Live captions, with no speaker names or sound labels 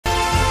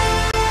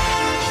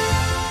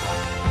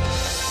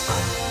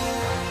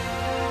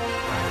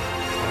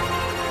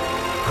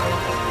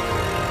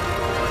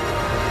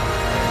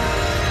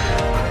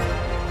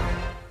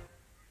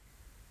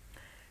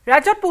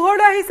ৰাজ্যত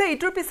পোহৰলৈ আহিছে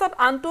ইটোৰ পিছত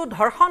আনটো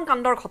ধৰ্ষণ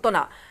কাণ্ডৰ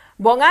ঘটনা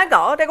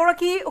বঙাইগাঁৱত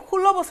এগৰাকী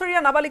 16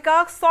 বছৰীয়া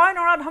নাবালিকাক 6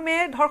 নৰাধমে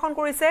ধৰ্ষণ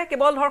কৰিছে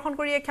কেৱল ধৰ্ষণ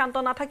কৰিয়ে ক্ষান্ত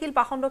নাথাকিল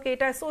পাখণ্ড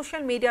কেইটাই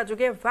সোশ্যাল মিডিয়া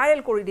যোগে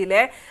ভাইৰেল কৰি দিলে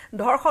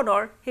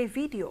ধৰ্ষণৰ এই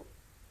ভিডিঅ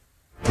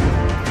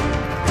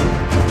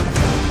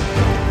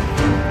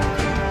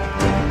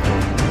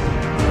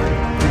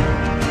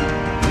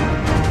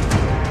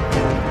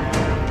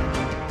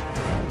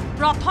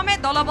প্ৰথমে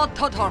দলবদ্ধ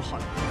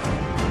ধৰ্ষণ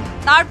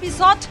তাৰ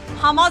পিছত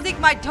সামাজিক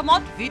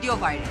মাধ্যমত ভিডিঅ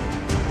ভাইৰেল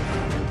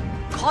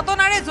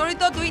ঘটনাৰে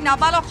জড়িত দুই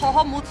নাবালক সহ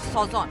মুঠ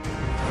 6 জন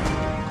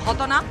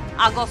ঘটনা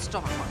আগষ্ট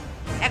মাহৰ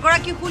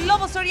এগৰাকী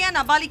 16 বছৰীয়া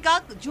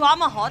নাবালিকাক যোৱা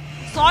মাহত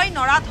 6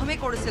 নৰাধমে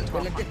কৰিছিল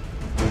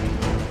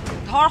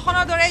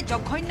ধৰ্ষণৰ দৰে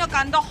জঘন্য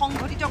কাণ্ড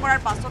সংঘটিত কৰাৰ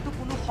পাছতো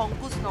কোনো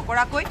সংকোচ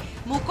নকৰাকৈ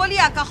মুকলি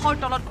আকাশৰ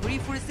তলত ঘূৰি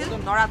ফুৰিছিল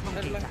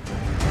নৰাধমকেইটা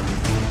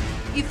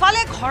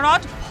ইফালে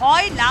ঘৰত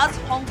ভয় লাজ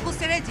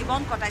সংকোচেৰে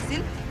জীৱন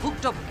কটাইছিল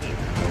ভুক্তভোগী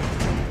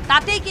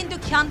তাতেই কিন্তু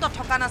ক্ষান্ত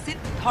থকা নাছিল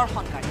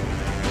ধৰ্ষণকাৰী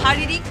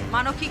শাৰীৰিক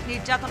মানসিক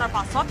নিৰ্যাতনৰ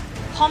পাছত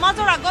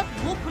সমাজৰ আগত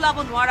মুখ খোলাব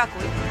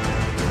নোৱাৰাকৈ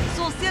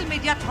সোশ্যাল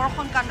মিডিয়াত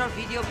ধৰ্ষণ কাণ্ডৰ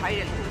ভিডিঅ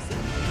ভাইৰেল কৰিছিল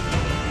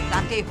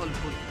তাতেই হ'ল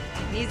ভুল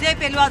নিজে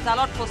পেলোৱা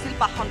জালত ফচিল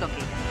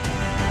পাখণ্ডকে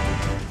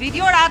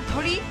ভিডিঅ'ৰ আঁত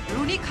ধৰি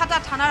ৰুণীখাটা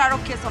থানাৰ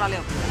আৰক্ষীয়ে চলালে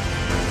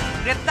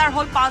গ্ৰেপ্তাৰ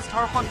হ'ল 5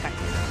 ধৰ্ষণকাৰী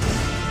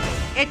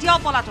এতিয়াও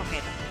পলাতকে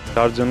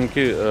 4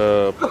 জনকে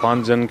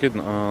 5 জনকে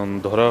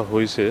ধৰা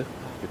হৈছে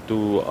একটু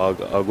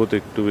আগত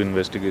একটু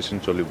ইনভেস্টিগেশন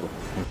চলিব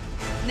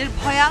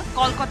নিৰ্ভয়া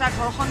কলকাতা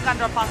ধৰ্ষণ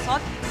কাণ্ডৰ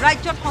পাছত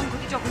ৰাজ্যত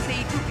সংঘটিত হৈছে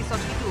ইটোৰ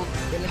পিছত ইটো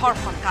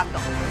ধৰ্ষণ কাণ্ড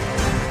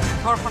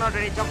ধৰ্ষণৰ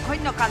দৰে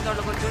জঘন্য কাণ্ডৰ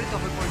লগত জড়িত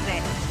হৈ পৰিছে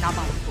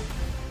নাবালিক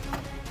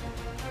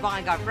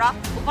বঙাইগাঁৱৰ পৰা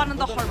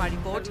Upananda Sharma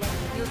report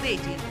news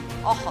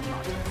 18 Assam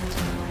north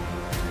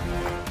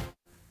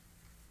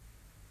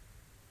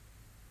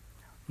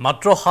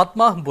মাত্ৰ 7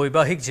 মাহ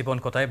বৈবাহিক জীৱন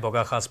কটাই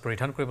বগা সাজ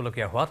পৰিধান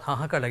কৰিবলগীয়া হোৱাত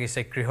হাহাকাৰ লাগিছে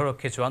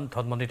গৃহৰক্ষী জোৱান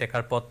ধনমণি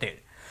ডেকাৰ পত্নীৰ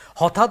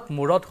হঠাৎ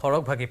মূৰত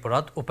সৰগ ভাগি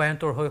পৰাত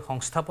উপায়ন্তৰ হৈ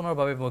সংস্থাপনৰ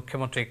বাবে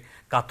মুখ্যমন্ত্ৰীক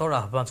কাতৰ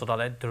আহ্বান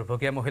জনালে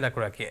দুৰ্ভগীয়া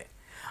মহিলাগৰাকীয়ে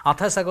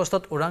 28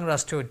 আগষ্টত ওৰাং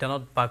ৰাষ্ট্ৰীয়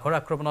উদ্যানত বাঘৰ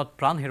আক্ৰমণত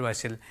প্ৰাণ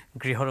হেৰুৱাইছিল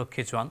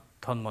গৃহৰক্ষী জোৱান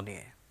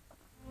ধনমণিয়ে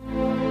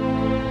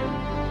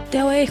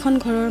তেওঁ এখন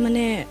ঘৰৰ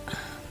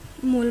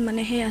মূল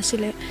হে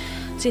আছিল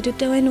যেটো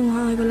তেওঁ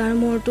নোহোৱা হৈ গ'ল আৰু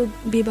মোৰটো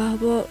বিবাহ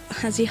হ'ব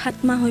আজি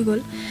 7 মাহ হৈ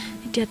গ'ল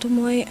এতিয়াতো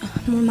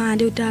মোৰ মা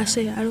দেউতা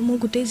আছে আৰু মোৰ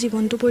গোটেই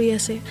জীৱনটো পৰি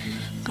আছে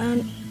কাৰণ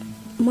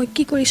মই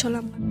কি কৰি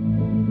চলাম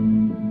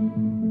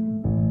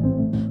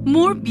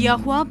মোৰ বিয়া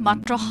হোৱা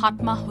মাত্ৰ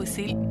 7 মাহ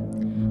হৈছিল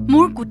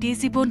মোৰ গোটেই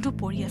জীৱনটো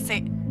পৰি আছে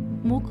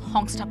মোক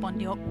সংস্থাপন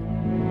দিয়ক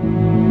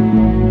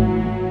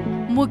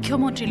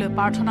মুখ্যমন্ত্ৰীলৈ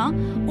প্ৰাৰ্থনা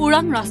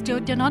ওৰাং ৰাষ্ট্ৰীয়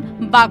উদ্যানত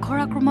বাঘৰ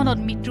আক্ৰমণত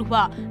মৃত্যু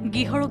হোৱা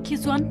গৃহৰক্ষী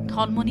জোৱান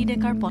ধনমণি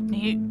ডেকাৰ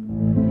পত্নীৰ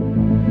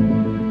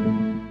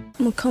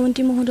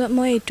মুখ্যমন্ত্ৰী মহোদয়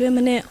মই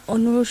এইটোৱে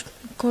অনুৰোধ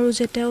কৰো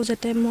যে তেওঁ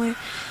যাতে মই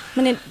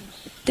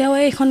তেওঁ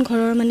এখন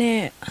ঘৰৰ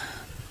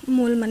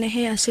মূল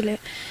হে আছিল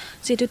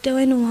যেটো তেওঁ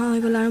নোহোৱা হৈ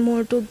গ'ল আৰু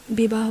মোৰটো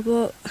বিবাহ হ'ব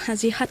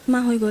আজি 7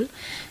 মাহ হৈ গ'ল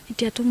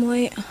এতিয়াতো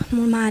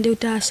মোৰ মা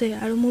দেউতা আছে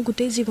আৰু মোৰ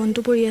গোটেই জীৱনটো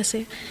পৰি আছে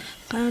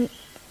কাৰণ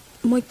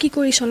মই কি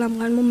কৰি চলাম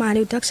কাৰণ মোৰ মা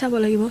দেউতাক চাব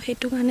লাগিব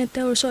সেইটো কাৰণে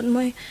তেওঁৰ ওচৰত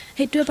মই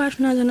সেইটোৱে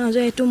প্ৰাৰ্থনা জনাও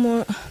যে এইটো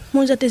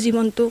মোৰ যাতে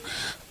জীৱনটো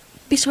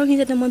পিছৰখিনি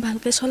যাতে মই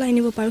ভালকে চলাই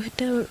নিব পাৰোঁ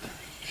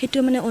সেইটো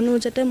অনুৰোধ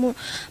যাতে মোৰ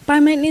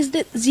পাৰ্মানেণ্টলি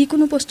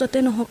যিকোনো পোষ্টতে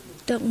নহওক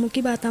তেওঁক মোক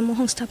কিবা এটা মোৰ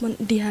সংস্থাপন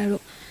দিয়া আৰু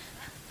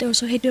তেওঁৰ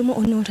ওচৰত সেইটোৱে মোৰ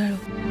অনুৰোধ আৰু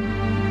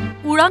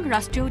ওৰাং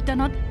ৰাষ্ট্ৰীয়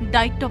উদ্যানত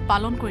দায়িত্ব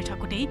পালন কৰি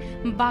থাকোঁতেই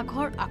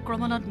বাঘৰ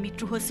আক্ৰমণত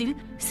মৃত্যু হৈছিল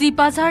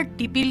চিপাঝাৰ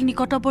টিপিল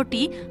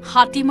নিকটৱৰ্তী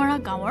হাতীমাৰা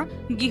গাঁৱৰ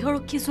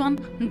গৃহৰক্ষী জোৱান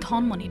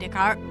ধনমণি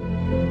ডেকাৰ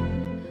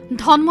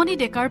ধনমণি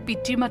ডেকাৰ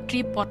পিতৃ মাতৃ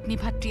পত্নী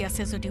ভাতৃ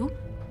আছে যদিও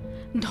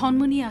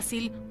ধনমণি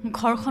আছিল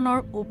ঘৰখনৰ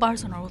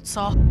উপাৰ্জনৰ উৎস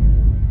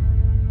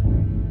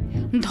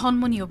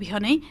ধনমণি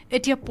অবিহনে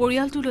এতিয়া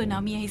পৰিয়ালটোলৈ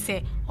নামি আহিছে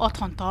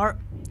অথন্তৰ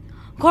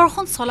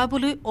ঘৰখন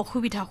চলাবলৈ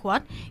অসুবিধা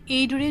হোৱাত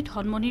এইদৰে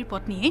ধনমণিৰ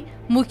পত্নীয়ে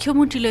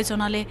মুখ্যমন্ত্ৰীলৈ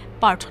জনালে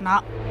প্ৰাৰ্থনা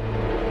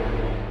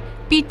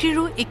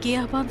পিতৃৰো একে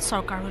আহ্বান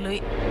চৰকাৰলৈ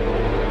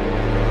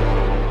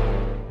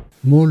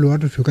মোৰ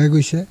ল'ৰাটো ঢুকাই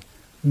গৈছে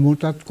মোৰ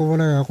তাত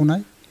ক'বলৈ একো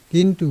নাই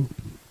কিন্তু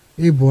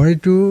এই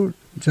বোৱাৰীটো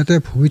যাতে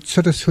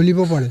ভৱিষ্যতে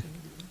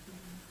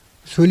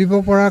চলিব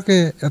পৰাকৈ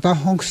এটা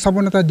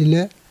সংস্থাপন এটা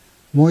দিলে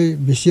মই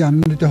বেছি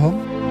আনন্দিত হ'ম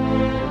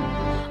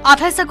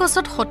 28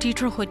 আগষ্টত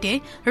সতীৰ্থৰ সৈতে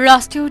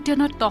ৰাষ্ট্ৰীয়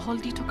উদ্যানত টহল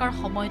দি থকাৰ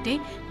সময়তে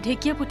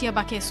ঢেকীয়াপতীয়া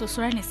বাঘে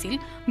চোচৰাই নিছিল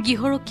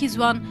গৃহৰক্ষী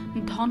জোৱান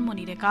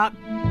ধনমণি ডেকা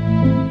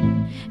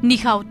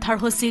নিশা উদ্ধাৰ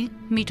হৈছিল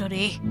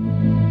মৃতদেহ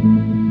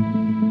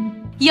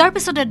ইয়াৰ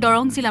পিছতে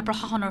দৰং জিলা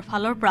প্ৰশাসনৰ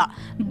ফালৰ পৰা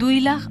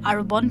 2 লাখ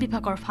আৰু বন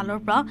বিভাগৰ ফালৰ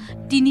পৰা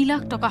 3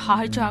 লাখ টকা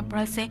সাহায্য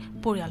আগবঢ়াইছে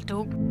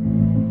পৰিয়ালটোক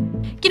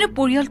কিন্তু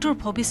পৰিয়ালটোৰ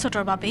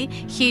ভৱিষ্যতৰ বাবে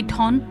সেই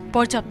ধন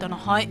পৰ্যাপ্ত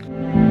নহয়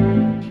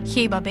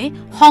সেইবাবে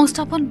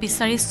সংস্থাপন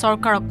বিচাৰি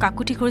চৰকাৰক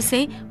কাকুতি কৰিছে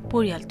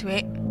পৰিয়ালটোৱে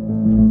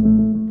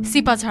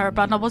চিপাঝাৰৰ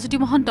পৰা Nabajyoti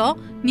Mahanta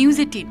news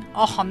 18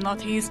 Assam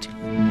north east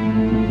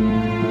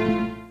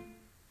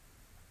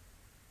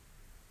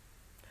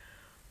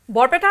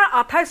বৰপেটাৰ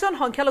 28জন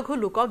সংখ্যালঘু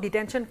লোকক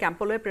ডিটেনশ্যন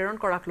কেম্পলৈ প্ৰেৰণ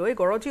কৰাক লৈ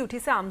গৰজি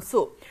উঠিছে আমছু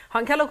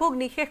সংখ্যালঘুক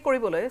নিশেষ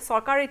কৰিবলৈ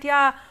চৰকাৰ এতিয়া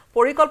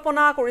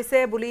পৰিকল্পনা কৰিছে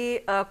বুলি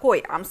কৈ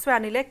আমছুৱে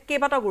আনিলে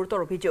কেইবাটা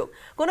গুৰুতৰ অভিযোগ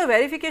কোনো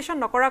ভেৰিফিকেশ্যন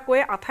নকৰাকৈ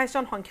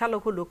 28জন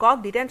সংখ্যালঘু লোকক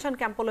ডিটেনশ্যন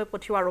কেম্পলৈ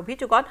পঠিওৱাৰ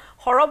অভিযোগত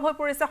সৰব হৈ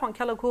পৰিছে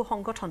সংখ্যালঘু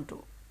সংগঠনটো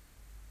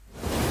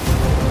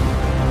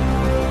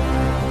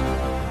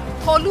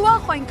থলুৱা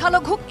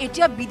সংখ্যালঘুক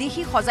এতিয়া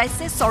বিদেশী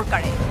সজাইছে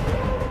চৰকাৰে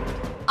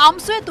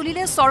আমছুৱে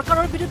তুলিলে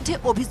চৰকাৰৰ বিৰুদ্ধে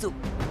অভিযোগ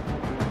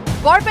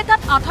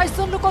বৰপেটাত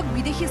 28জন লোকক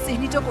বিদেশী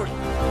চিহ্নিত কৰি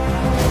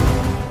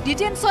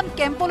ডিটেনশ্যন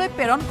কেম্পলৈ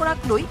প্ৰেৰণ কৰাক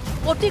লৈ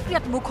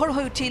প্ৰতিক্ৰিয়াত মুখৰ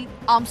হৈ উঠিল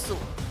আমছু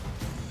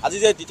আজি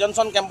যে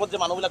ডিটেনশ্যন কেম্পত যে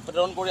মানুহবিলাক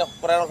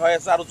প্ৰেৰণ হৈ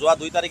আছে আৰু যোৱা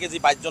 2 তাৰিখে যি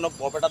 22 জনক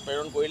বৰপেটাত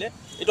প্ৰেৰণ কৰিলে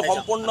এইটো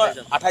সম্পূৰ্ণ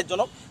 28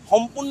 জনক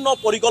সম্পূৰ্ণ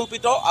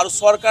পৰিকল্পিত আৰু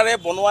চৰকাৰে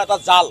বনোৱা এটা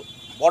জাল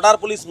বৰ্ডাৰ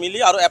পুলিচ মিলি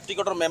আৰু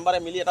এপটিকটৰ মেম্বাৰে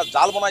মিলি এটা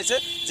জাল বনাইছে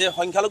যে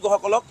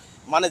সংখ্যালঘুসকলক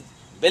মানে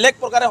বেলেগ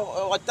প্ৰকাৰে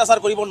অত্যাচাৰ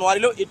কৰিব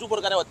নোৱাৰিলেও এইটো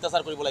প্ৰকাৰে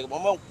অত্যাচাৰ কৰিব লাগিব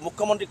মই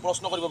মুখ্যমন্ত্ৰীক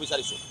প্ৰশ্ন কৰিব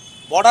বিচাৰিছোঁ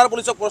বৰ্ডাৰ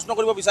পুলিচক প্ৰশ্ন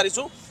কৰিব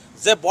বিচাৰিছোঁ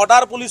যে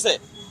বৰ্ডাৰ পুলিচে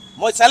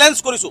মই চ্যালেঞ্জ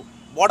কৰিছোঁ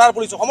বৰ্ডাৰ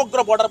পুলিচক সমগ্ৰ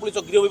বৰ্ডাৰ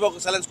পুলিচক গৃহ বিভাগক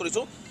চ্যালেঞ্জ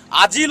কৰিছোঁ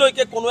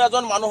আজিলৈকে কোনো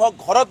এজন মানুহক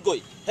ঘৰত গৈ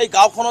সেই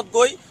গাঁওখনত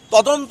গৈ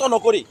তদন্ত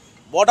নকৰি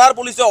বৰ্ডাৰ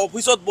পুলিচে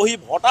অফিচত বহি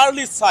ভোটাৰ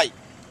লিষ্ট চাই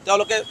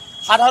তেওঁলোকে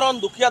সাধাৰণ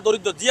দুখীয়া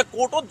দৰিদ্ৰ যিয়ে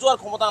কোৰ্টত যোৱাৰ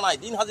ক্ষমতা নাই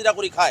দিন হাজিৰা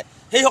কৰি খায়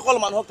সেইসকল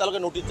মানুহক তেওঁলোকে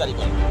নোটিছ জাৰি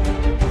কৰে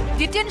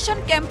ডিটেনশ্যন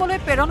কেম্পলৈ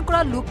প্ৰেৰণ কৰা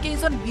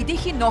লোককেইজন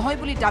বিদেশী নহয়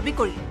বুলি দাবী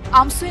কৰি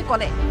আমছুৱে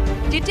ক'লে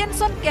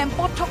ডিটেনশ্যন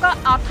কেম্পত থকা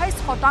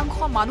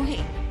 28%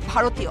 মানুহেই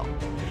ভাৰতীয়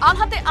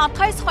আনহাতে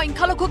 28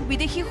 সংখ্যালঘুক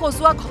বিদেশী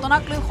সজোৱা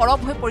ঘটনাক লৈ সৰব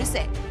হৈ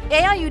পৰিছে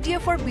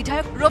AIUDFৰ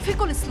বিধায়ক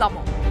ৰফিকুল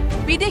ইছলামো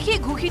বিদেশী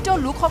ঘোষিত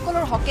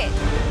লোকসকলৰ হকে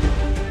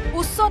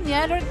উচ্চ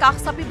ন্যায়ালয়ৰ কাষ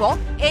চাপিব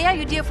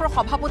AIUDFৰ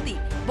সভাপতি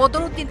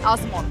বদৰুদ্দিন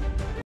আজমল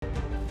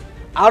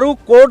আৰু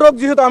কোৰ্টক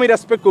যেহেতু আমি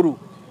ৰেসপেক্ট কৰো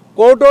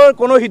কোৰ্টৰ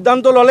কোনো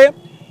সিদ্ধান্ত ললে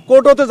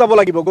কোৰ্টতে যাব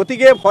লাগিব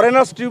গতিকে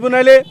ফৰেনাৰ্ছ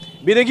ট্ৰিবিউনালে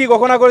বিদেশী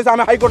ঘোষণা কৰিছে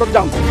আমি হাইকোৰ্টত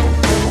যাম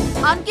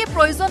আনকি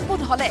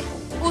প্ৰয়োজনবোধ হলে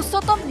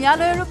উচ্চতম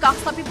ন্যায়ালয়ৰ কাষ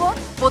চাপিব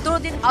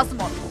বদৰুদ্দিন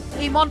আজমল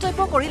এই মন্তব্য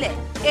কৰিলে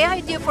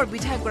AIUDFৰ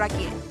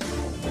বিধায়কগৰাকীয়ে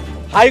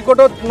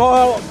হাইকোৰ্টত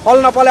ফল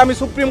নাপালে আমি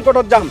সুপ্ৰিম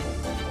কোৰ্টত যাম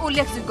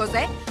উল্লেখযোগ্য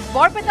যে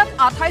বৰপেটাত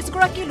 28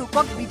 গৰাকী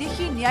লোকক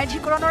বিদেশী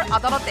ন্যায়াধিকৰণৰ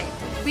আদালতে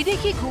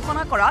বিদেশী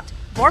ঘোষণা কৰাত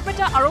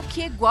বৰপেটা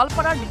আৰক্ষীয়ে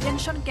গোৱালপাৰাৰ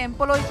ডিটেনশ্যন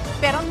কেম্পলৈ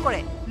প্ৰেৰণ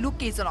কৰে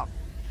লোককেইজনক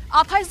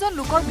 28 জন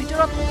লোকৰ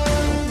ভিতৰত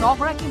 9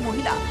 গৰাকী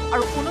মহিলা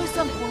আৰু 19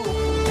 জন পুৰুষ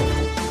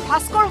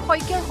ভাস্কৰ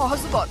শইকীয়াৰ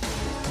সহযোগত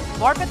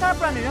বৰপেটাৰ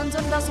পৰা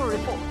নিৰঞ্জন দাসৰ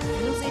report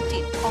news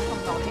 18 Assam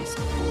north east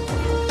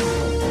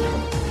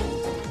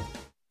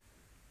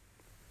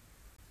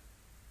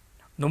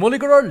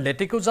নুমলীগড়ৰ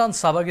লেটিকুজান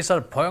চাহ বাগিচাৰ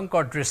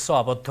ভয়ংকৰ দৃশ্য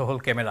আবদ্ধ হ'ল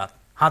কেমেৰাত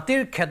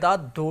হাতীৰ খেদাত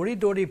দৌৰি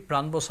দৌৰি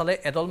প্ৰাণ বচালে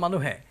এদল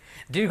মানুহে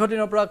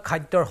দীৰ্ঘদিনৰ পৰা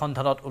খাদ্যৰ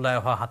সন্ধানত ওলাই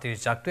অহা হাতীৰ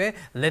জাকটোৱে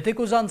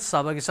লেটিকুজান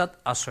চাহ বাগিচাত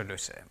আশ্ৰয়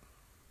লৈছে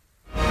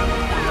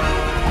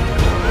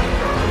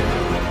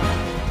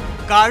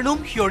কাৰ্ণুম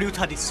শিয়ৰি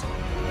উঠা দৃশ্য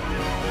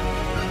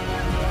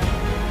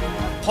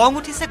খং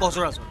উঠিছে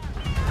গজৰাজৰ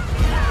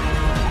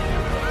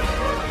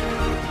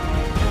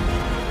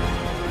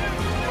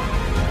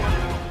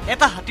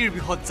এটা হাতীৰ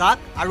বৃহৎ জাক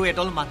আৰু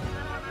এদল মানুহ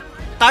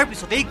তাৰ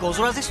পিছতেই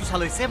গজৰাজে চুচা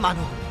লৈছে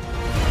মানুহ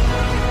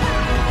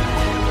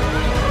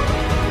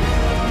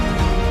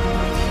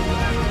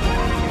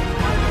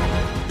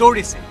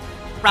দৌৰিছে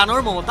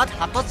প্ৰাণৰ মমতাত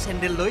হাতত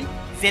চেণ্ডেল লৈ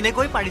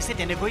যেনেকৈ পাৰিছে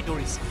তেনেকৈ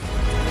দৌৰিছে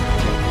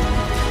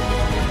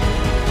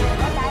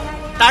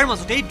তাৰ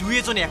মাজতেই দুই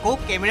এজনে আকৌ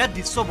কেমেৰাত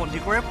দৃশ্য বন্দী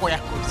কৰাৰ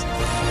প্ৰয়াস কৰিছে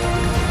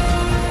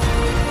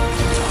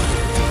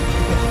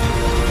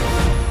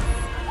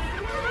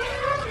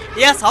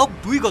এয়া চাওক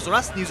দুই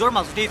গজৰাজ নিজৰ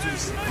মাজতেই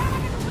যুঁজিছে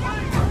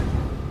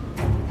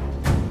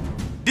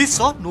দৃশ্য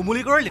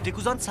নুমলীগড়ৰ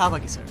লেটিকুজান চাহ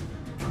বাগিচাৰ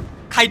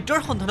খাদ্যৰ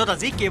সন্ধানত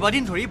আজি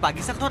কেইবাদিন ধৰি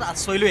বাগিচাখনত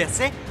আশ্ৰয় লৈ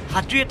আছে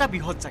হাতীৰ এটা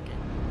বৃহৎ জাকে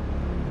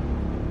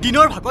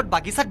দিনৰ ভাগত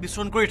বাগিচাত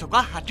বিচৰণ কৰি থকা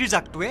হাতীৰ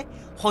জাকটোৱে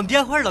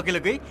সন্ধিয়া হোৱাৰ লগে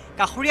লগে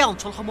কাষৰীয়া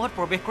অঞ্চলসমূহত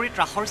প্ৰৱেশ কৰি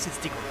ত্ৰাসৰ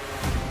সৃষ্টি কৰে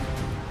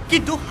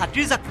কিন্তু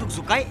হাতীৰ জাকটোক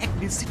জোকাই এক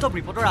নিশ্চিত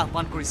বিপদৰ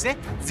আহ্বান কৰিছে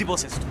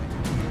জীৱশ্ৰেষ্ঠই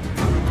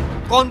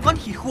কণ কণ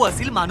শিশু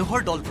আছিল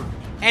মানুহৰ দলটোৰ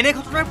এনে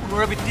ঘটনাৰ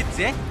পুনৰাবৃত্তিত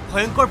যে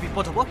ভয়ংকৰ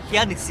বিপদ হ'ব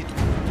সেয়া নিশ্চিত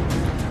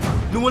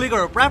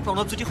নুমলীগড়ৰ পৰা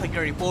প্ৰণৱজ্যোতি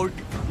শইকীয়াৰ report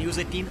news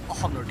 18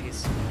 Assam north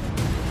east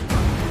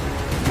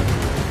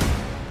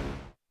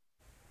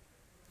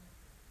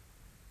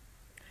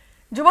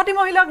যুৱতী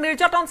মহিলাক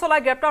নিৰ্যাতন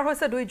চলাই গ্ৰেপ্তাৰ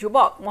হৈছে দুই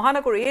যুৱক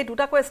মহানগৰীৰ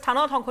দুটাকৈ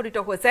স্থানত সংঘটিত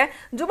হৈছে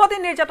যুৱতী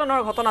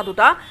নিৰ্যাতনৰ ঘটনা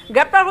দুটা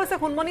গ্ৰেপ্তাৰ হৈছে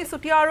হুনমণি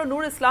চুটিয়া আৰু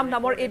নুৰ ইছলাম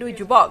নামৰ এই দুই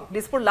যুৱক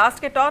দিছপুৰ লাষ্ট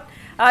গেটত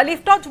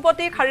লিফ্টত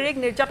যুৱতীক শাৰীৰিক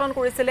নিৰ্যাতন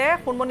কৰিছিলে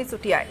হুনমণি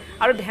চুটিয়াই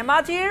আৰু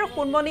ধেমাজিৰ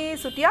হুনমণি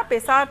চুটিয়া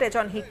পেছাত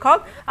এজন শিক্ষক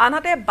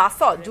আনহাতে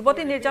বাছত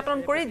যুৱতী নিৰ্যাতন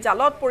কৰি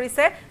জালত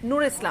পৰিছে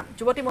নুৰ ইছলাম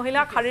যুৱতী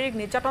মহিলাক শাৰীৰিক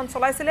নিৰ্যাতন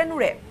চলাইছিলে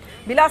নুৰে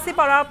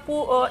বিলাসীপাৰা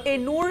এই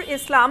নুৰ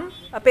ইছলাম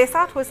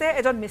পেছাত হৈছে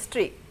এজন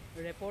মিস্ত্ৰী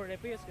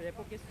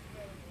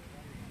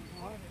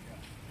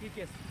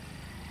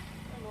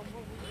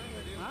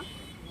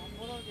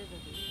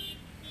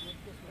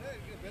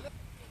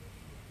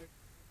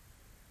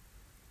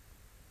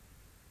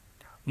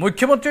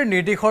মুখ্যমন্ত্ৰীৰ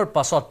নিৰ্দেশৰ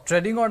পাছত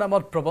ট্ৰেডিঙৰ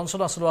নামত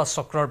প্ৰবঞ্চনা চলোৱা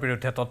চক্ৰৰ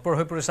বিৰুদ্ধে তৎপৰ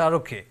হৈ পৰিছে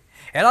আৰক্ষী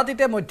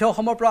এৰাতিতে মধ্য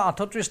অসমৰ পৰা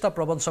 38টা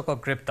প্ৰবঞ্চকক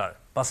গ্ৰেপ্তাৰ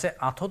পাছে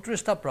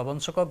 38টা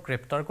প্ৰবঞ্চকক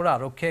গ্ৰেপ্তাৰ কৰা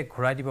আৰক্ষীয়ে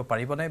ঘূৰাই দিব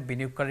পাৰিবনে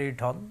বিনিয়োগকাৰীৰ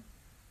ধন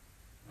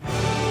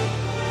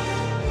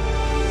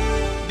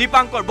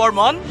দীপাংকৰ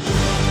বৰ্মন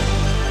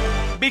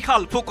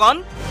বিশাল ফুকন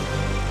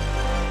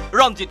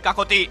ৰঞ্জিত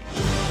কাকতি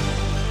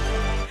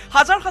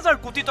হাজাৰ হাজাৰ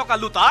কোটি টকা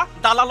লুটা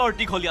দালালৰ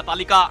দীঘলীয়া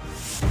তালিকা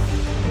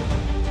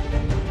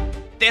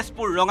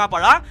তেজপুৰ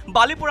ৰঙাপাৰা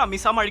বালিপুৰা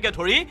মিছামাৰীকে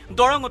ধৰি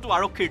দৰঙতো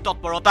আৰক্ষীৰ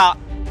তৎপৰতা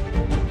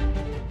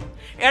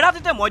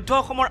এৰাতিতে মধ্য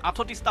অসমৰ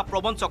 38টা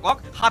প্ৰবঞ্চকক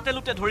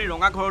হাতেলুতে ধৰি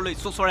ৰঙাঘৰলৈ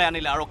চোচৰাই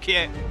আনিলে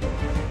আৰক্ষীয়ে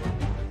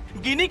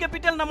গিনি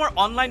কেপিটেল নামৰ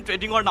অনলাইন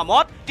ট্ৰেডিঙৰ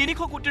নামত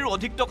 300 কোটিৰ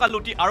অধিক টকা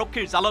লুটি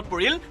আৰক্ষীৰ জালত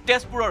পৰিল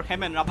তেজপুৰৰ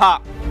হেমেন ৰাভা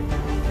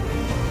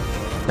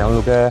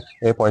তেওঁলোকে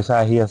এই পইচা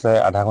আহি আছে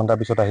আধা ঘণ্টাৰ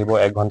পিছত আহিব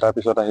 1 ঘণ্টাৰ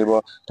পিছত আহিব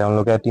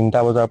তেওঁলোকে 3টা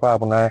বজাৰ পৰা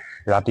আপোনাৰ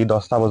ৰাতি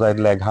 10টা বজাই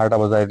দিলে 11টা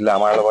বজাই দিলে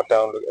আমাৰ লগত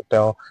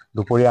তেওঁ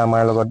দুপৰীয়া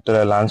আমাৰ লগত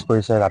লাঞ্চ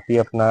কৰিছে ৰাতি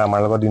আপোনাৰ আমাৰ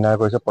লগত ডিনাৰ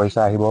কৰিছে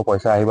পইচা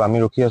আহিব আমি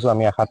ৰখি আছো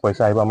আমি আশাত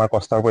পইচা আহিব আমাৰ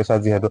কষ্টৰ পইচা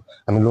যিহেতু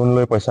আমি লোন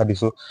লৈ পইচা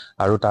দিছো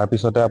আৰু তাৰ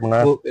পিছতে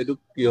আপোনাৰ এটো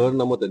কিহৰ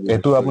নামত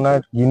এটো আপোনাৰ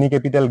গিনি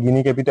কেপিটেল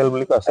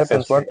বুলি আছে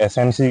তেজপুৰত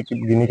এসএমসি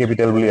গিনি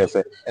কেপিটেল বুলি আছে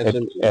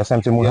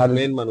এসএমসি মুহাদ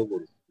মেইন মানুহ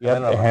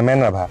হেমেন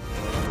ৰাভা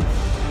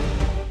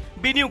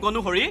বিনিয়োগ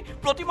অনুসৰি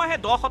প্ৰতিমাহে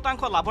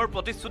 10% লাভৰ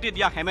প্ৰতিশ্ৰুতি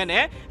দিয়া হেমেনে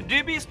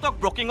ড্ৰিবি ষ্টক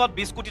ব্ৰকিঙত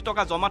 20 কোটি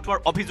টকা জমা থোৱাৰ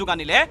অভিযোগ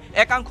আনিলে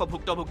একাংশ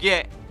ভুক্তভোগীয়ে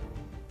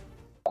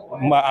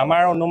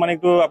আমাৰ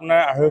অনুমানিকটো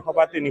আপোনাৰ 250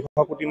 বা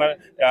 300 কোটি মান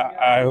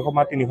 250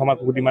 বা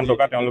 300 কোটি মান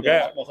টকা তেওঁলোকে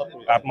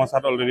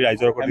আত্মসাত অলৰেডি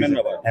ৰাইজৰ কৰি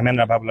হেমেন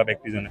ৰাভা বোলা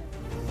ব্যক্তিজনে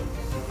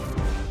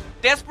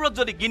তেজপুৰত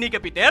যদি গিনি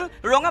কেপিটেল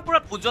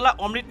ৰঙাপুৰত উজ্জ্বলা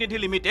অমৃত নিধি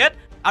লিমিটেড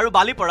আৰু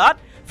বালিপৰাত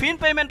ফিন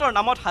পেমেন্টৰ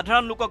নামত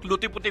সাধাৰণ লোকক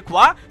লুটিপুটি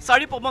খোৱা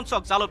 4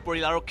 প্ৰবঞ্চক জালত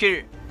পৰিল আৰক্ষীৰ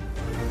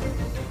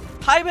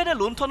ঠাইভেদে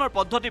লুণ্ঠনৰ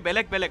পদ্ধতি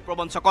বেলেগ বেলেগ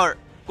প্ৰবঞ্চকৰ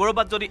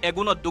কৰবাত যদি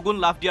এগুণত দুগুণ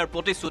লাভ দিয়াৰ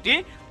প্ৰতিশ্ৰুতি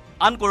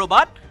আন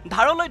কৰবাত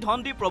ধাৰলৈ ধন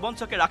দি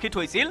প্ৰবঞ্চকে ৰাখি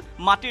থৈছিল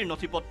মাটিৰ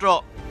নথিপত্ৰ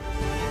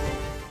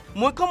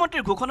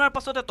মুখ্যমন্ত্ৰীৰ ঘোষণাৰ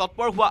পাছতে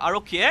তৎপৰ হোৱা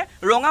আৰক্ষীয়ে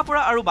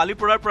ৰঙাপুৰা আৰু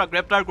বালিপুৰাৰ পৰা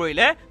গ্ৰেপ্তাৰ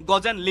কৰিলে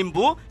গজেন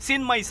লিম্বু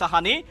চিন্ময়ী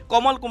সাহানী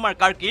কমল কুমাৰ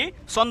কাৰ্কি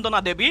চন্দনা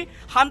দেৱী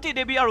শান্তি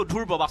দেৱী আৰু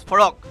ধ্ৰুৱ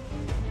বাস্ফৰক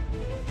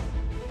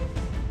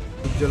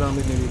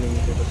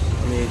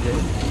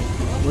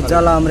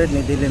উজ্জ্বলা অমৃত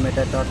নিধি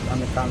লিমিটেডত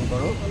আমি কাম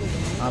কৰোঁ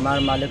আমাৰ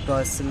মালিকটো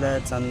আছিলে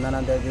চন্দনা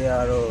দেৱী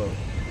আৰু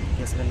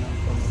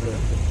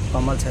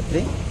কমল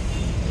ছেত্ৰী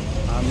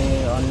আমি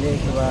অনলি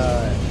কিবা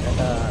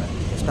এটা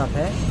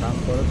ষ্টাফে কাম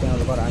কৰোঁ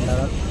তেওঁলোকৰ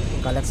আণ্ডাৰত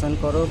কালেকশ্যন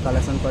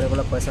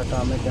কৰিবলৈ পইচাটো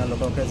আমি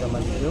তেওঁলোককে জমা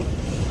দি দিওঁ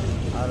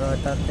আৰু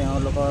এটা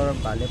তেওঁলোকৰ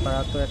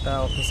বালিপাৰাতো এটা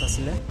অফিচ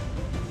আছিলে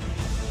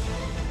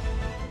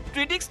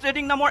ট্ৰিডিক্স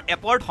ট্ৰেডিং নামৰ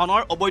এপৰ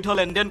ধনৰ অবৈধ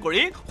লেনদেন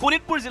কৰি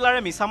শোণিতপুৰ জিলাৰে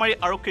মিছামাৰী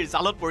আৰক্ষীৰ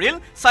জালত পৰিল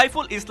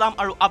সাইফুল ইছলাম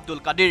আৰু আব্দুল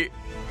কাদিৰ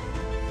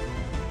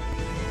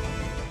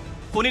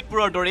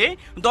শোণিতপুৰৰ দৰে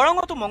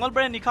দৰঙতো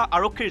মঙলবাৰে নিশা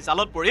আৰক্ষীৰ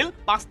জালত পৰিল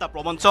 5টা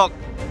প্ৰবঞ্চক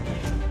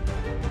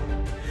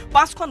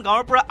 5খন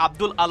গাঁৱৰ পৰা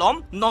আব্দুল আলম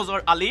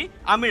নজৰ আলী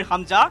আমিৰ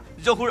হামজা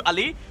জহুৰ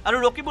আলী আৰু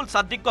ৰকিবুল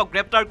সাদ্দিকক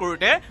গ্ৰেপ্তাৰ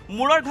কৰোঁতে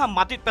মূৰৰ ঘাম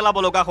মাটিত পেলাব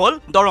লগা হ'ল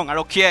দৰং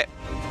আৰক্ষীয়ে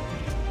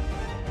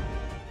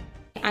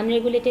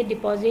আনৰেগুলেটেড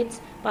ডিপজিটছ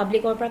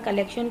পাব্লিকৰ পৰা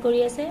কালেকশ্যন কৰি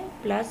আছে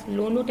প্লাছ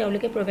লোনো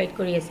তেওঁলোকে প্ৰভাইড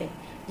কৰি আছে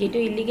যেটো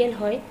ইলিগেল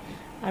হয়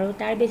আৰু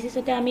তাৰ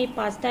বেচিছতে আমি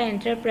 5টা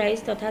এণ্টাৰপ্ৰাইজ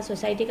তথা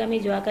সোসাইটিক আমি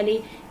যোৱাকালি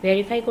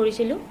ভেৰিফাই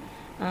কৰিছিলোঁ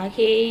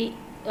সেই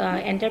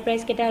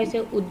এণ্টাৰপ্ৰাইজ কেইটা হৈছে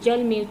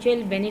উজ্জ্বল mutual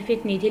benefit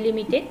Nidhi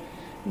limited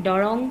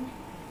Darrang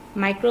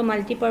micro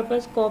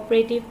multipurpose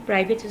cooperative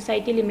private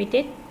society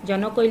limited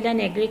Janakalyan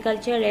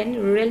agriculture and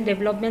rural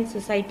development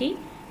society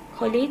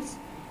খলিজ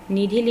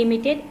Nidhi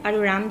limited আৰু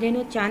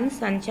ৰামধেনু চান্দ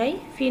সঞ্চয়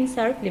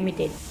ফিনচাৰ্ভ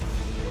লিমিটেড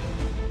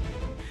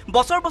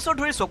বছৰ বছৰ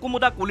ধৰি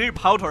চকুমুদা কুলিৰ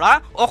ভাও ধৰা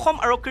অসম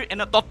আৰক্ষীৰ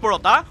এনে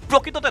তৎপৰতা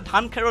প্ৰকৃততে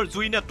ধান খেৰৰ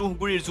জুই নে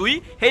তুহগুৰিৰ জুই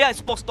হেয়া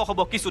স্পষ্ট হ'ব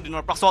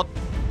কিছুদিনৰ পাছত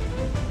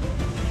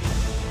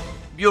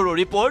bureau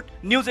report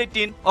news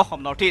 18 Assam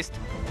north east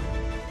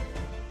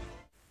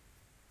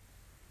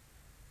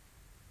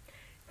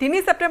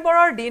 3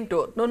 ছেপ্টেম্বৰৰ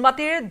দিনটোত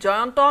নুনমাটিৰ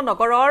জয়ন্ত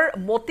নগৰৰ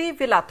মতি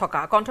ভিলাত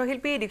থকা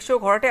কণ্ঠশিল্পী দীক্ষুৰ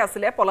ঘৰতে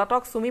আছিলে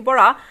পলাতক সুমি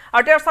বৰা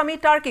আৰু তেওঁৰ স্বামী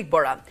তাৰ্কিক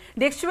বৰা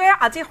দীক্ষুৱে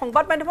আজি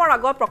সংবাদ মাধ্যমৰ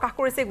আগত প্ৰকাশ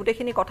কৰিছে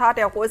গোটেইখিনি কথা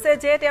তেওঁ কৈছে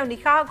যে তেওঁ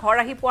নিশা ঘৰ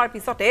আহি পোৱাৰ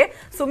পিছতে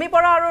সুমি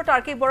বৰা আৰু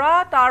তাৰ্কিক বৰা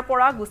তাৰ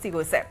পৰা গুচি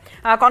গৈছে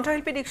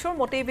কণ্ঠশিল্পী দীক্ষুৰ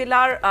মতি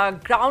ভিলাৰ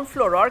গ্ৰাউণ্ড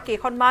ফ্ল'ৰৰ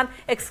কেইখনমান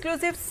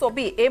এক্সক্লুচিভ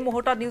ছবি এই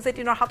মুহূৰ্তত নিউজ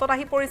 18ৰ হাতত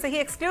আহি পৰিছে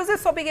সেই এক্সক্লুচিভ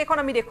ছবি কেইখন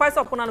আমি দেখুৱাইছো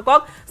আপোনালোকক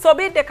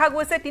ছবিত দেখা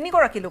গৈছে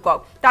 3গৰাকী লোকক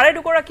তাৰে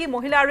 2গৰাকী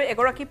মহিলা আৰু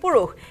 1গৰাকী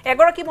পুৰুষ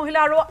এগৰাকী মহিলা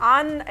আৰু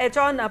আন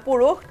এজন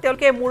পুৰুষ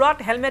তেওঁলোকে মূৰত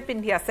হেলমেট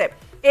পিন্ধি আছে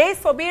এই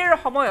ছবিৰ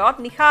সময়ত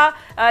নিশা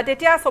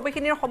তেতিয়া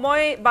ছবিখিনিৰ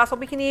সময় বা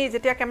ছবিখিনি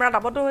যেতিয়া কেমেৰাত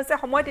আবদ্ধ হৈছে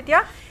সময় তেতিয়া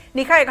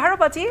নিশা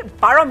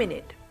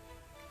 11:12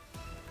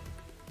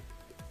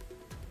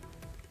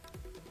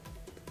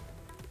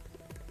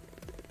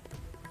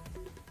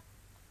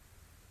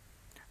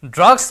 ৷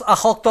 ড্ৰাগছ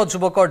আসক্ত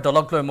যুৱকৰ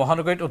দলক লৈ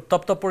মহানগৰীত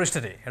উত্তপ্ত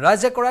পৰিস্থিতি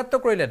ৰাইজে কৰায়ত্ব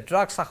কৰিলে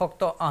ড্ৰাগছ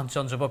আসক্ত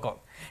 8জন যুৱকক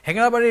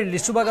হেঙেৰাবাৰীৰ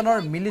লিচু বাগানৰ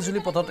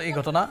মিলিজুলি পথত এই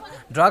ঘটনা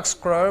ড্ৰাগছ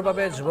ক্ৰয়ৰ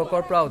বাবে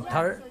যুৱকৰ পৰা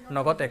উদ্ধাৰ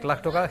নগদ 1 লাখ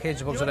টকা সেই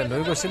যুৱকজনে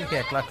লৈ গৈছিল সেই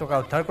 1 লাখ টকা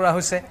উদ্ধাৰ কৰা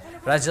হৈছে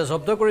ৰাজ্য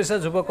জব্দ কৰিছে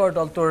যুৱকৰ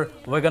দলটোৰ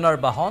ৱেগনাৰ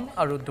বাহন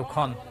আৰু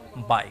দুখন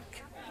বাইক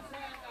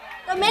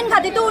মেন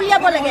ঘাটিটো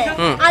উলিয়াব লাগে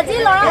আজি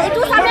লৰা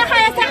এটো সামে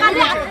খাই আছে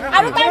কালি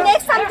আৰু তাৰ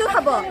নেক্সট সামটো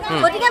খাব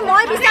গতিকে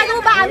মই বিচাৰো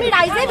বা আমি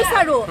ৰাইজে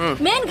বিচাৰো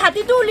মেন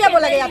ঘাটিটো উলিয়াব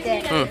লাগে ইয়াতে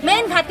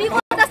মেন ঘাটি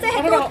ক'ত আছে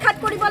হেতু উৎখাত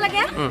কৰিব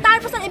লাগে তাৰ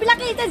পিছত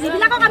এবিলাকে ইতে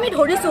জিবিলাকক আমি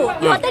ধৰিছো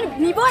ইহতে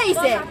নিব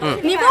আহিছে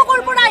নিব কৰ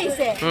পৰা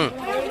আহিছে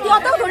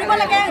ইহতক ধৰিব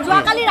লাগে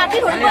যোৱাকালি ৰাতি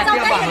ধৰিব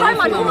যাওঁতে এঘৰ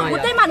মানুহ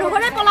গোটেই মানুহ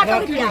ঘৰে পলাত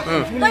দিয়া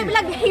তো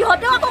এইবিলাক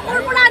ইহতেও আকৌ কৰ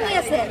পৰা আনি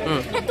আছে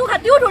হেতু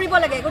ঘাটিও ধৰিব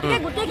লাগে গতিকে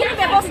গোটেইখিনি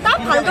ব্যৱস্থা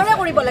ভালদৰে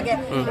কৰিব লাগে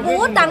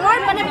বহুত ডাঙৰ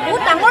মানে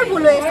বহুত ডাঙৰ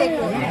ভুল হৈ আছে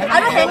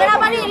আৰু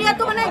হেঙেৰাবাৰী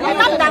এৰিয়াটো মানে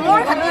এটা ডাঙৰ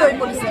ঘাটি হৈ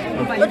পৰিছে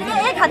গতিকে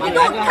এই ঘাটিটো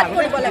উৎখাত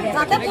কৰিব লাগে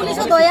যাতে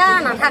পুলিচৰ দয়া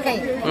নাথাকে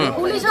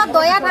পুলিচৰ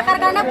দয়া থাকাৰ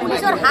কাৰণে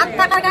পুলিচৰ হাত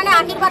থাকাৰ কাৰণে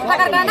আশীৰ্বাদ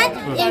থাকাৰ কাৰণে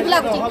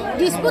এইবিলাক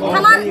ডিস্পুট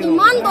থানাৰ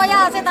ইমান দয়া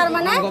আছে তাৰ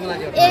মানে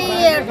এই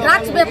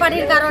ড্ৰাগছ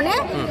বেপাৰীৰ কাৰণে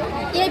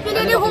এই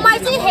পিনেদি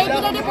সোমাইছি সেই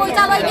পিনেদি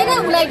পইচা লৈ কিনে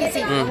ওলাই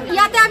দিছি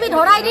ইয়াতে আমি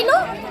ধৰাই দিলো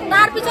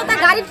তাৰ পিছতে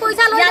গাড়ীত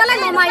পইচা লৈ গলে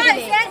নমাই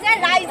দিলে যে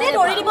ৰাইজে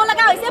ধৰি দিব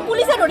লগা হৈছে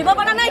পুলিচে ধৰিব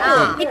পৰা নাই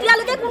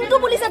এতিয়ালৈকে কোনটো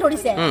পুলিচে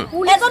ধৰিছে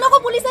এজনকো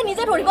পুলিচে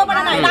নিজে ধৰিব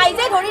পৰা নাই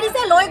ৰাইজে ধৰি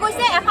দিছে লৈ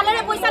গৈছে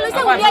এফালেৰে পইচা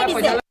লৈছে উলিয়াই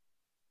দিছে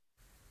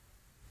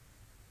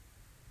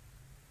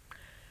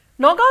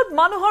নগাঁৱত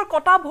মানুহৰ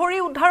কটা ভৰি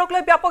উদ্ধাৰক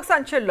লৈ ব্যাপক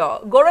চাঞ্চল্য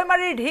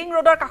গৰৈমাৰীৰ ঢিং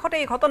ৰোডৰ কাষতে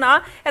এই ঘটনা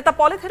এটা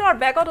পলিথিনৰ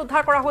বেগত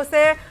উদ্ধাৰ কৰা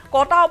হৈছে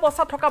কটা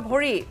অৱস্থাত থকা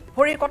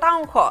ভৰিৰ কটা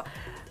অংশ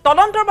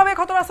তদন্তৰ বাবে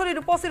ঘটনাস্থলীত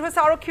উপস্থিত হৈছে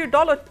আৰক্ষীৰ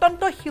দল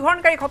অত্যন্ত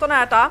শিহৰণকাৰী ঘটনা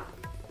এটা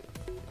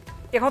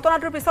এই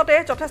ঘটনাটোৰ পিছতে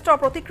যথেষ্ট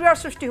প্ৰতিক্ৰিয়াৰ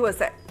সৃষ্টি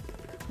হৈছে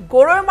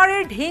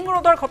গৰৈমাৰীৰ ঢিং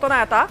ৰোডৰ ঘটনা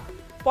এটা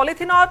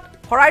পলিথিনত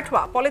ভৰাই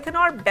থোৱা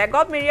পলিথিনৰ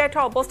বেগত মেৰিয়াই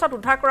থোৱা অৱস্থাত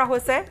উদ্ধাৰ কৰা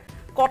হৈছে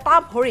কটা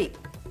ভৰি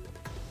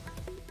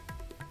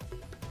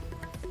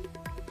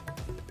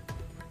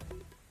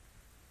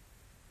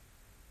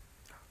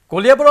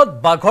কলিয়াবৰত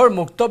বাঘৰ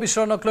মুক্ত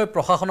বিচৰণক লৈ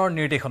প্ৰশাসনৰ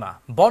নিৰ্দেশনা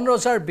বন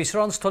ৰজাৰ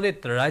বিচৰণস্থলীত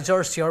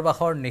ৰাইজৰ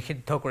চিঞৰবাখৰ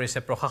নিষিদ্ধ কৰিছে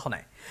প্ৰশাসনে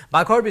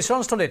বাঘৰ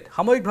বিচৰণস্থলীত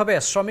সাময়িকভাৱে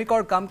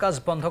শ্ৰমিকৰ কাম কাজ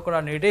বন্ধ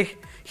কৰাৰ নিৰ্দেশ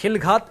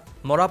শিলঘাট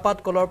মৰাপাট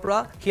কলৰ পৰা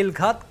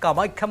শিলঘাট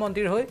কামাখ্যা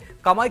মন্দিৰ হৈ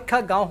কামাখ্যা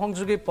গাঁও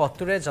সংযোগী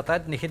পথটোৰে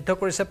যাতায়াত নিষিদ্ধ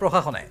কৰিছে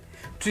প্ৰশাসনে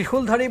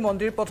ত্ৰিশূলধাৰী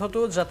মন্দিৰ পথতো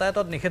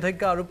যাতায়াতত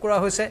নিষেধাজ্ঞা আৰোপ কৰা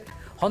হৈছে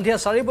সন্ধিয়া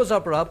 4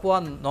 বজাৰ পৰা পুৱা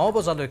 9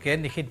 বজালৈকে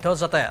নিষিদ্ধ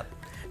যাতায়াত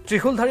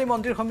ত্ৰিশূলধাৰী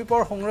মন্দিৰ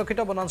সমীপৰ সংৰক্ষিত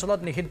বনাঞ্চলত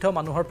নিষিদ্ধ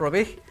মানুহৰ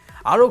প্ৰৱেশ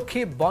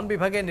আৰক্ষী বন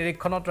বিভাগে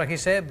নিৰীক্ষণত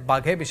ৰাখিছে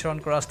বাঘে বিচৰণ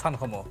কৰা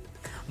স্থানসমূহ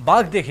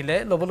বাঘ দেখিলে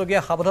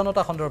ল'বলগীয়া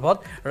সাৱধানতা সন্দৰ্ভত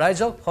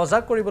ৰাইজক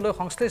সজাগ কৰিবলৈ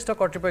সংশ্লিষ্ট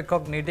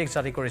কৰ্তৃপক্ষক নিৰ্দেশ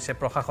জাৰি কৰিছে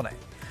প্ৰশাসনে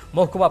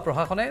মহকুমা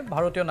প্ৰশাসনে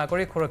ভাৰতীয়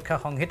নাগৰিক সুৰক্ষা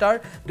সংহিতাৰ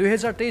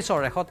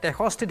 2023ৰ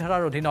 163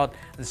 ধাৰাৰ অধীনত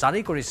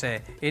জাৰি কৰিছে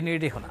এই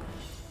নিৰ্দেশনা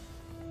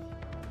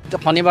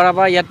শনিবাৰৰ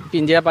পৰা ইয়াত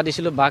পিঞ্জৰা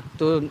পাতিছিলোঁ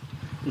বাঘটো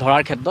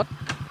ধৰাৰ ক্ষেত্ৰত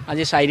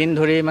আজি 4 দিন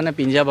ধৰি মানে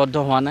পিঞ্জৰাবদ্ধ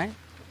হোৱা নাই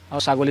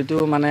আৰু ছাগলীটো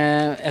মানে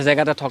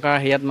এজেগাতে থকাৰ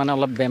হেয়াত মানে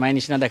অলপ বেমাৰী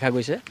নিচিনা দেখা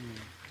গৈছে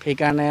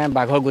সেইকাৰণে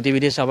বাঘৰ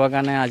গতিবিধি চাবৰ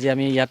কাৰণে আজি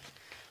আমি ইয়াত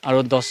আৰু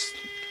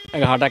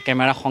 10-11টা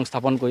কেমেৰা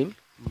সংস্থাপন কৰিম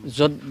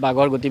য'ত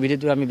বাঘৰ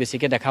গতিবিধিটো আমি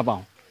বেছিকৈ দেখা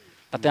পাওঁ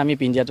তাতে আমি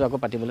পিঞ্জৰাটো আকৌ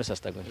পাতিবলৈ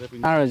চেষ্টা কৰিম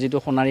আৰু যিটো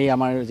সোণাৰী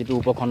আমাৰ যিটো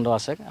উপখণ্ড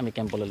আছে আমি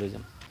কেম্পলৈ লৈ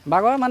যাম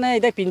বাঘৰ মানে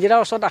এতিয়া পিঞ্জৰাৰ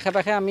ওচৰত আশে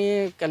পাশে আমি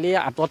কালি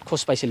আঁতৰত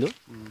খোজ পাইছিলোঁ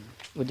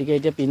গতিকে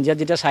এতিয়া পিঞ্জৰাত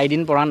যেতিয়া 4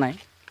 দিন পৰা নাই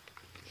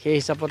সেই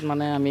হিচাপত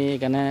মানে আমি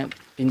সেইকাৰণে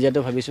পিঞ্জৰাটো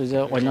ভাবিছোঁ যে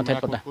অন্য ঠাইত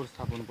পতা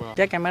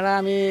এতিয়া কেমেৰা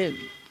আমি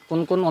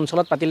কোন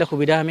অঞ্চলত পাতিলে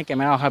সুবিধা আমি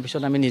কেমেৰা অহাৰ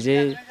পিছত আমি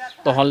নিজেই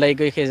তহলদাৰী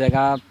কৰি সেই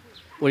জেগা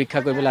পৰীক্ষা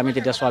কৰিবলৈ আমি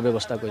তেতিয়া চোৱাৰ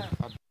ব্যৱস্থা কৰিম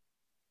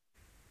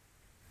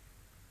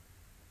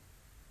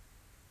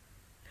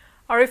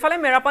আৰু ইফালে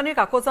মেৰাপানীৰ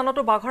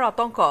কাকজানতো বাঘৰ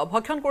আতংক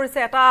ভক্ষণ কৰিছে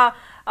এটা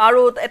আৰু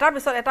এটাৰ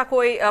পিছত এটা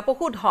কৈ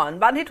পশুধন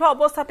বান্ধি থোৱা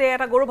অৱস্থাতে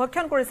এটা গৰু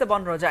ভক্ষণ কৰিছে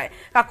বন ৰজাই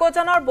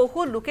কাকজানৰ বহু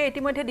লোকে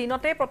ইতিমধ্যে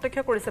দিনতে প্ৰত্যক্ষ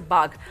কৰিছে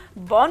বাঘ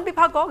বন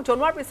বিভাগক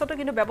জনোৱাৰ পিছতো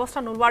কিন্তু ব্যৱস্থা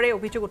নোলোৱাৰে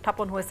অভিযোগ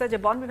উত্থাপন হৈছে যে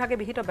বন বিভাগে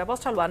বিহিত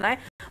ব্যৱস্থা লোৱা নাই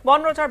বন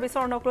ৰজাৰ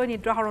বিচৰণক লৈ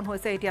নিদ্ৰাহৰণ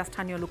হৈছে এতিয়া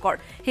স্থানীয় লোকৰ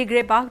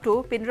শীঘ্ৰে বাঘটো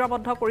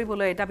পিঞ্জৰাবদ্ধ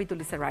কৰিবলৈ দাবী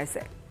তুলিছে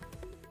ৰাইজে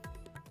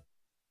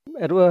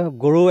এইটো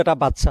গৰু এটা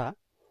বাচ্চা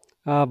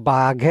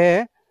বাঘে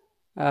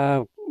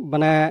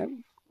মানে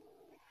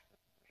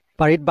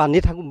বাৰীত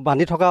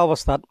বান্ধি থকা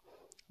অৱস্থাত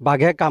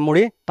বাঘে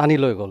কামুৰি টানি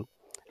লৈ গ'ল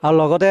আৰু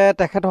লগতে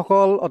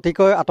তেখেতসকল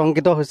অতিকৈ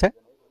আতংকিত হৈছে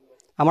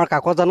আমাৰ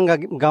কাকজান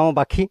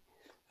গাঁওবাসী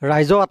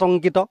ৰাইজও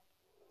আতংকিত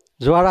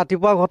যোৱা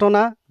ৰাতিপুৱা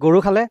ঘটনা গৰু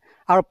খালে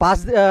আৰু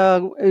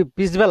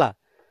পিছবেলা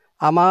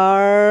আমাৰ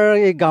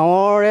এই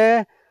গাঁৱৰে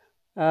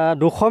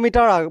 200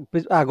 মিটাৰ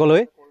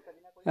আগলৈ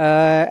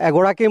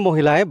এগৰাকী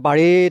মহিলাই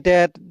বাৰীতে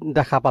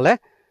দেখা পালে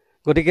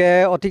গতিকে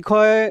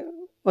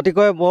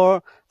অতিকৈ বৰ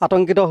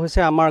আতংকিত হৈছে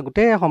আমাৰ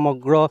গোটেই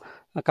সমগ্ৰ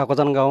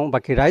কাকজান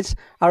গাঁওবাসী ৰাইজ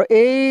আৰু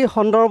এই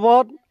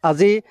সন্দৰ্ভত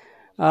আজি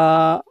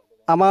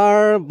আমাৰ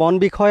বন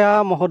বিষয়া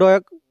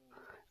মহোদয়ক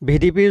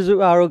ভিডিপি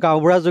আৰু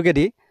গাঁওবুঢ়াৰ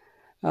যোগেদি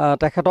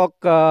তেখেতক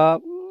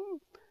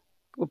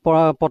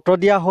পত্ৰ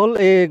দিয়া হ'ল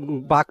এই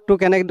বাঘটো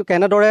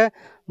কেনেদৰে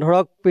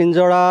ধৰক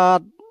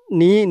পিঞ্জৰাত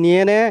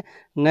নিয়েনে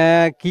নে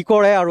কি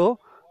কৰে আৰু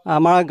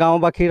আমাৰ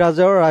গাঁওবাসী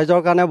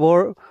ৰাইজৰ কাৰণে বৰ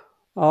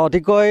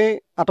অতিকৈ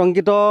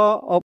আতংকিত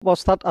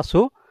অৱস্থাত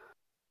আছোঁ।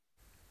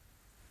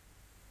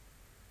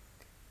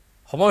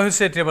 সময়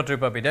হৈছে এতিয়া বাতৰিৰ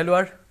পৰা বিদায়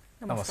লোৱাৰ।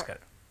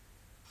 নমস্কাৰ।